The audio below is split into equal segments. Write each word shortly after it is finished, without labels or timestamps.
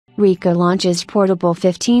RICOH launches portable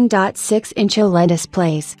 15.6-inch OLED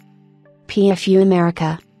displays. PFU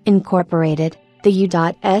America, Incorporated, the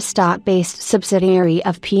U.S.-based subsidiary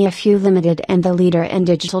of PFU Limited and the leader in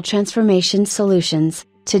digital transformation solutions,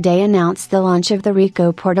 today announced the launch of the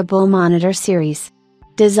RICOH Portable Monitor Series.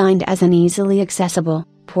 Designed as an easily accessible,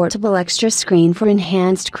 portable extra screen for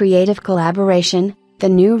enhanced creative collaboration, the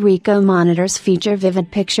new RICOH monitors feature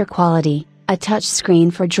vivid picture quality, a touch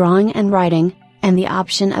screen for drawing and writing, and the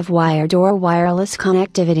option of wired or wireless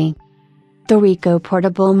connectivity. The RICOH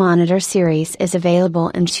Portable Monitor Series is available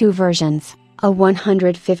in two versions, a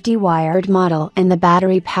 150 wired model and the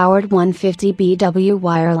battery-powered 150 BW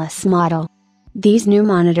wireless model. These new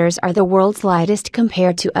monitors are the world's lightest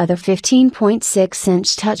compared to other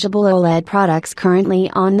 15.6-inch touchable OLED products currently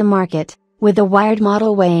on the market, with the wired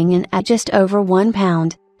model weighing in at just over 1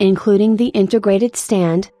 pound, including the integrated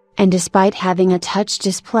stand, and despite having a touch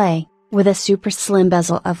display, with a super slim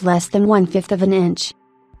bezel of less than 1/5 of an inch.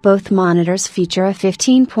 Both monitors feature a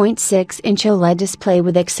 15.6-inch OLED display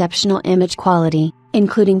with exceptional image quality,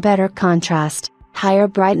 including better contrast, higher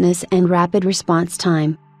brightness and rapid response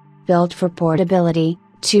time. Built for portability,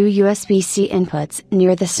 two USB-C inputs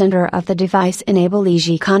near the center of the device enable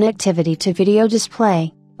easy connectivity to video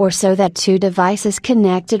display, or so that two devices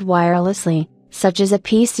connected wirelessly, such as a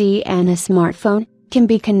PC and a smartphone, can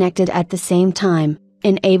be connected at the same time,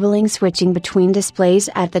 enabling switching between displays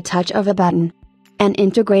at the touch of a button. An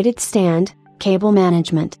integrated stand, cable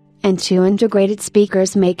management, and two integrated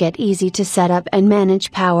speakers make it easy to set up and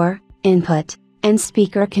manage power, input, and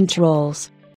speaker controls.